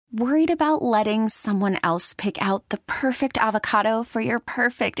Worried about letting someone else pick out the perfect avocado for your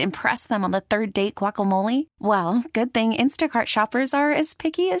perfect impress them on the third date guacamole? Well, good thing Instacart shoppers are as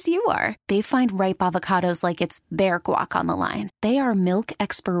picky as you are. They find ripe avocados like it's their guac on the line. They are milk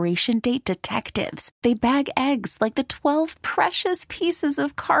expiration date detectives. They bag eggs like the 12 precious pieces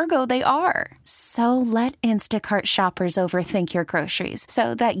of cargo they are. So let Instacart shoppers overthink your groceries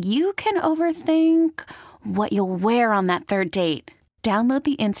so that you can overthink what you'll wear on that third date. Download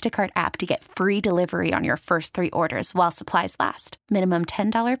the Instacart app to get free delivery on your first 3 orders while supplies last. Minimum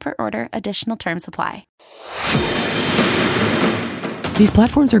 $10 per order. Additional terms apply. These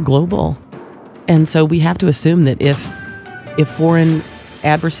platforms are global. And so we have to assume that if foreign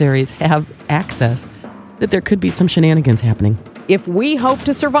adversaries have access, that there could be some shenanigans happening. If we hope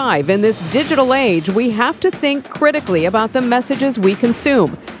to survive in this digital age, we have to think critically about the messages we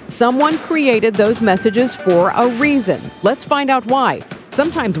consume. Someone created those messages for a reason. Let's find out why.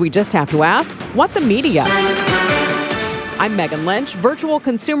 Sometimes we just have to ask, what the media? I'm Megan Lynch, virtual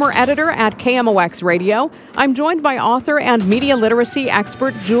consumer editor at KMOX Radio. I'm joined by author and media literacy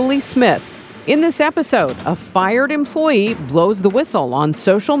expert Julie Smith. In this episode, a fired employee blows the whistle on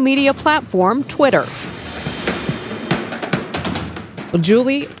social media platform Twitter. Well,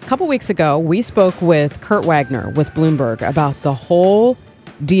 Julie, a couple weeks ago, we spoke with Kurt Wagner with Bloomberg about the whole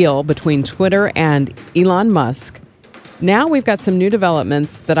deal between Twitter and Elon Musk. Now we've got some new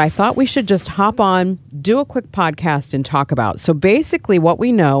developments that I thought we should just hop on, do a quick podcast and talk about. So basically what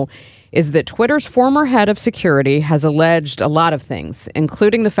we know is that Twitter's former head of security has alleged a lot of things,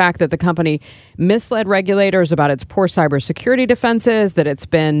 including the fact that the company misled regulators about its poor cybersecurity defenses, that it's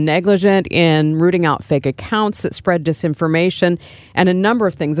been negligent in rooting out fake accounts that spread disinformation, and a number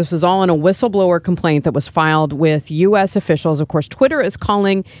of things. This is all in a whistleblower complaint that was filed with U.S. officials. Of course, Twitter is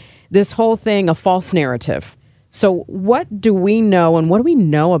calling this whole thing a false narrative. So what do we know, and what do we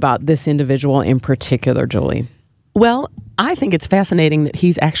know about this individual in particular, Julie? Well, I think it's fascinating that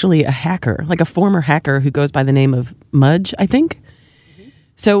he's actually a hacker, like a former hacker who goes by the name of Mudge, I think. Mm-hmm.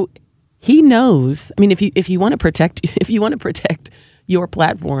 So he knows. I mean, if you want to protect your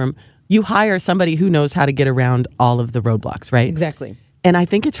platform, you hire somebody who knows how to get around all of the roadblocks, right? Exactly. And I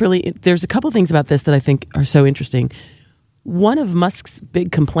think there's a couple things about this that I think are so interesting. One of Musk's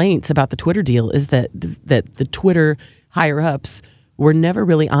big complaints about the Twitter deal is that the Twitter higher-ups were never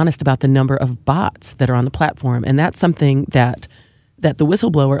really honest about the number of bots that are on the platform. And that's something that the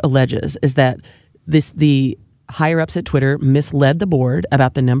whistleblower alleges, is that the higher-ups at Twitter misled the board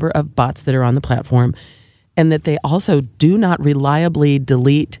about the number of bots that are on the platform, and that they also do not reliably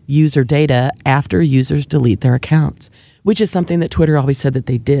delete user data after users delete their accounts, which is something that Twitter always said that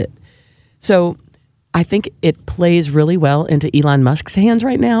they did. So I think it plays really well into Elon Musk's hands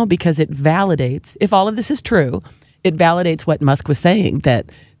right now, because it validates, if all of this is true, it validates what Musk was saying, that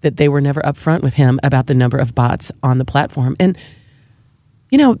they were never upfront with him about the number of bots on the platform. And,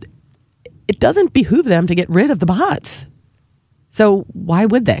 you know, it doesn't behoove them to get rid of the bots. So why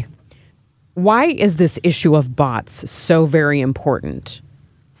would they? Why is this issue of bots so very important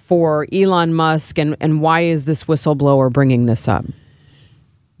for Elon Musk, and why is this whistleblower bringing this up?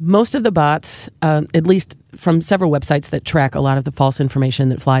 Most of the bots, at least from several websites that track a lot of the false information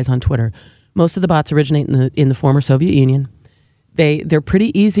that flies on Twitter, most of the bots originate in the former Soviet Union. They're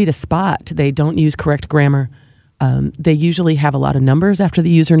pretty easy to spot. They don't use correct grammar. They usually have a lot of numbers after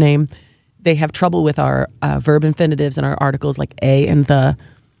the username. They have trouble with our verb infinitives in our articles, like a and the.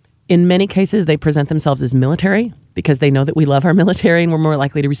 In many cases, they present themselves as military because they know that we love our military and we're more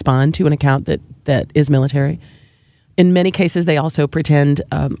likely to respond to an account that is military. In many cases, they also pretend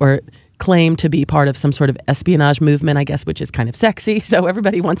or claim to be part of some sort of espionage movement, I guess, which is kind of sexy. So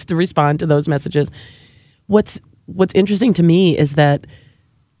everybody wants to respond to those messages. What's interesting to me is that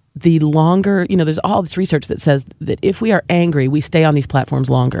the longer, there's all this research that says that if we are angry, we stay on these platforms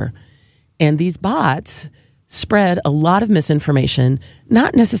longer. And these bots spread a lot of misinformation,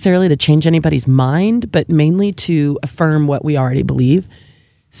 not necessarily to change anybody's mind, but mainly to affirm what we already believe.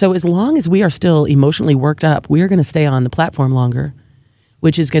 So as long as we are still emotionally worked up, we are going to stay on the platform longer,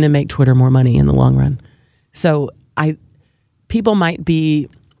 which is going to make Twitter more money in the long run. So people might be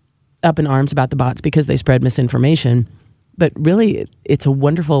up in arms about the bots because they spread misinformation, but really it's a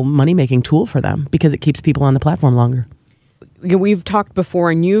wonderful money-making tool for them because it keeps people on the platform longer. We've talked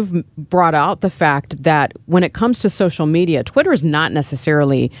before, and you've brought out the fact that when it comes to social media, Twitter does not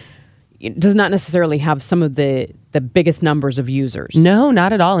necessarily have some of the biggest numbers of users. No,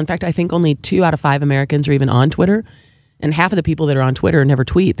 not at all. In fact, I think only 2 out of 5 Americans are even on Twitter. And half of the people that are on Twitter never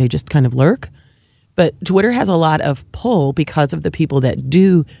tweet. They just kind of lurk. But Twitter has a lot of pull because of the people that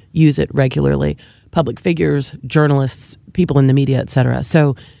do use it regularly. Public figures, journalists, people in the media, et cetera.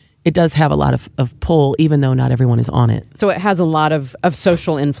 So it does have a lot of pull, even though not everyone is on it. So it has a lot of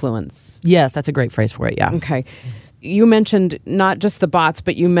social influence. Yes, that's a great phrase for it, yeah. Okay. You mentioned not just the bots,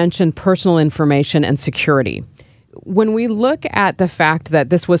 but you mentioned personal information and security. When we look at the fact that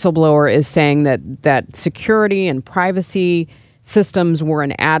this whistleblower is saying that security and privacy systems were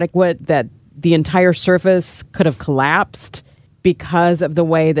inadequate, that the entire service could have collapsed because of the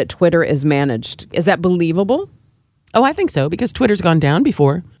way that Twitter is managed, is that believable? Oh, I think so, because Twitter's gone down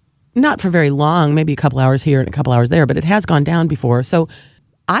before. Not for very long, maybe a couple hours here and a couple hours there, but it has gone down before. So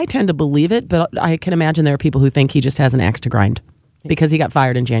I tend to believe it, but I can imagine there are people who think he just has an axe to grind because he got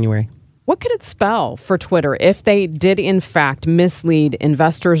fired in January. What could it spell for Twitter if they did, in fact, mislead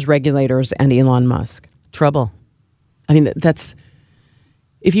investors, regulators, and Elon Musk? Trouble. I mean, that's...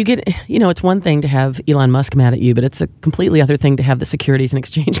 If you get, it's one thing to have Elon Musk mad at you, but it's a completely other thing to have the Securities and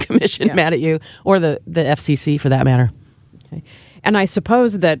Exchange Commission mad at you, or the FCC for that matter. Okay. And I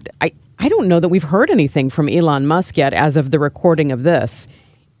suppose that I don't know that we've heard anything from Elon Musk yet as of the recording of this.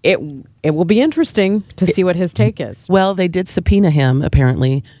 It will be interesting to see what his take is. Well, they did subpoena him,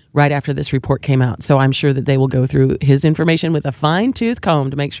 apparently, right after this report came out. So I'm sure that they will go through his information with a fine-tooth comb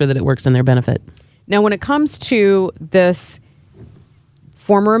to make sure that it works in their benefit. Now, when it comes to this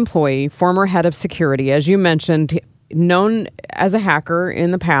former employee, former head of security, as you mentioned, known as a hacker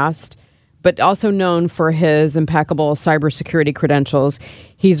in the past, but also known for his impeccable cybersecurity credentials.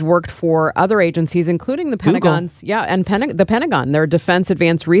 He's worked for other agencies, including the Pentagon's, the Pentagon, their Defense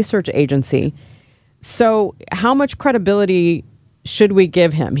Advanced Research Agency. So how much credibility should we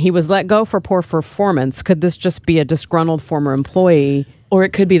give him? He was let go for poor performance. Could this just be a disgruntled former employee? Or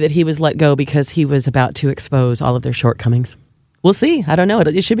it could be that he was let go because he was about to expose all of their shortcomings. We'll see. I don't know.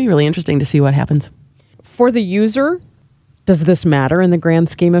 It should be really interesting to see what happens. For the user, does this matter in the grand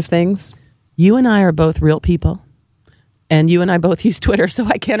scheme of things? You and I are both real people, and you and I both use Twitter, so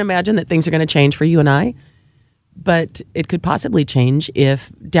I can't imagine that things are going to change for you and I. But it could possibly change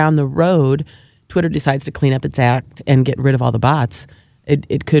if down the road Twitter decides to clean up its act and get rid of all the bots.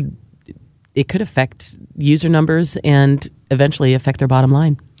 It could affect user numbers and eventually affect their bottom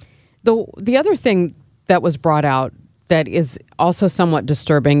line. The other thing that was brought out that is also somewhat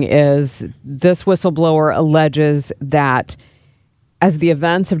disturbing is this whistleblower alleges that as the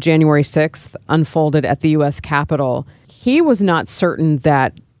events of January 6th unfolded at the U.S. Capitol, he was not certain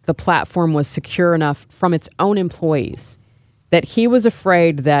that the platform was secure enough from its own employees, that he was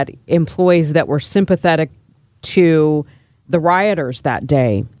afraid that employees that were sympathetic to the rioters that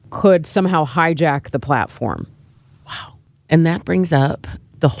day could somehow hijack the platform. Wow. And that brings up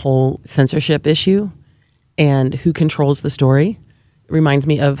the whole censorship issue and who controls the story. It reminds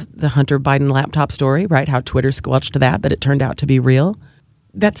me of the Hunter Biden laptop story, right? How Twitter squelched that, but it turned out to be real.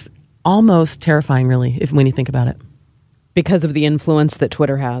 That's almost terrifying, really, when you think about it. Because of the influence that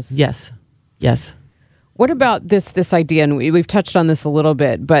Twitter has. Yes. Yes. What about this idea, and we've touched on this a little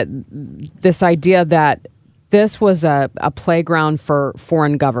bit, but this idea that this was a playground for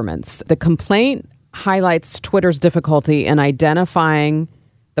foreign governments. The complaint highlights Twitter's difficulty in identifying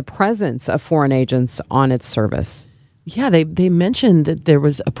the presence of foreign agents on its service. Yeah, they mentioned that there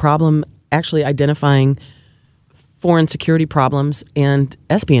was a problem actually identifying foreign security problems and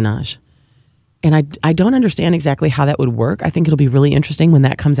espionage. And I don't understand exactly how that would work. I think it'll be really interesting when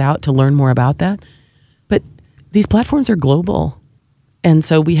that comes out to learn more about that. But these platforms are global. And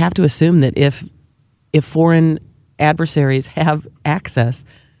so we have to assume that if foreign adversaries have access,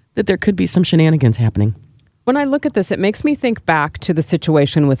 that there could be some shenanigans happening. When I look at this, it makes me think back to the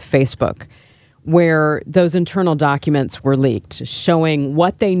situation with Facebook, where those internal documents were leaked, showing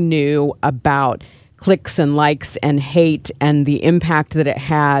what they knew about clicks and likes and hate and the impact that it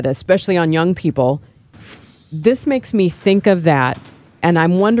had, especially on young people. This makes me think of that, and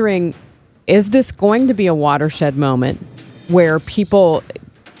I'm wondering, is this going to be a watershed moment where people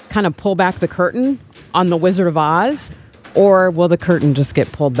kind of pull back the curtain on the Wizard of Oz, or will the curtain just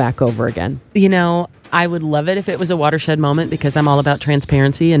get pulled back over again? You know, I would love it if it was a watershed moment because I'm all about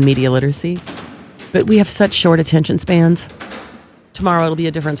transparency and media literacy. But we have such short attention spans. Tomorrow it'll be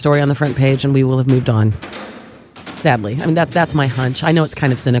a different story on the front page and we will have moved on. Sadly. I mean, that's my hunch. I know it's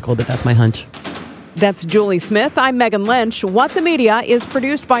kind of cynical, but that's my hunch. That's Julie Smith. I'm Megan Lynch. What the Media is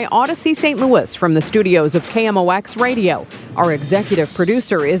produced by Odyssey St. Louis from the studios of KMOX Radio. Our executive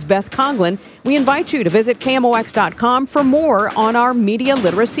producer is Beth Conglin. We invite you to visit KMOX.com for more on our media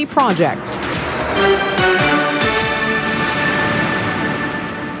literacy project.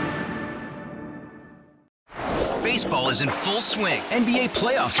 Baseball is in full swing. NBA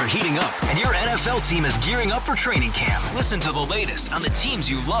playoffs are heating up, and your NFL team is gearing up for training camp. Listen to the latest on the teams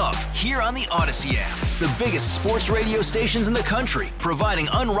you love here on the Odyssey app. the biggest sports radio stations in the country, providing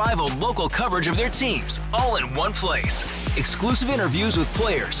unrivaled local coverage of their teams, all in one place. Exclusive interviews with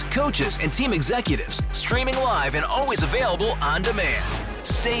players, coaches, and team executives, streaming live and always available on demand.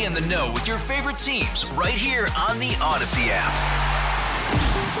 Stay in the know with your favorite teams right here on the Odyssey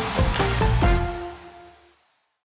app.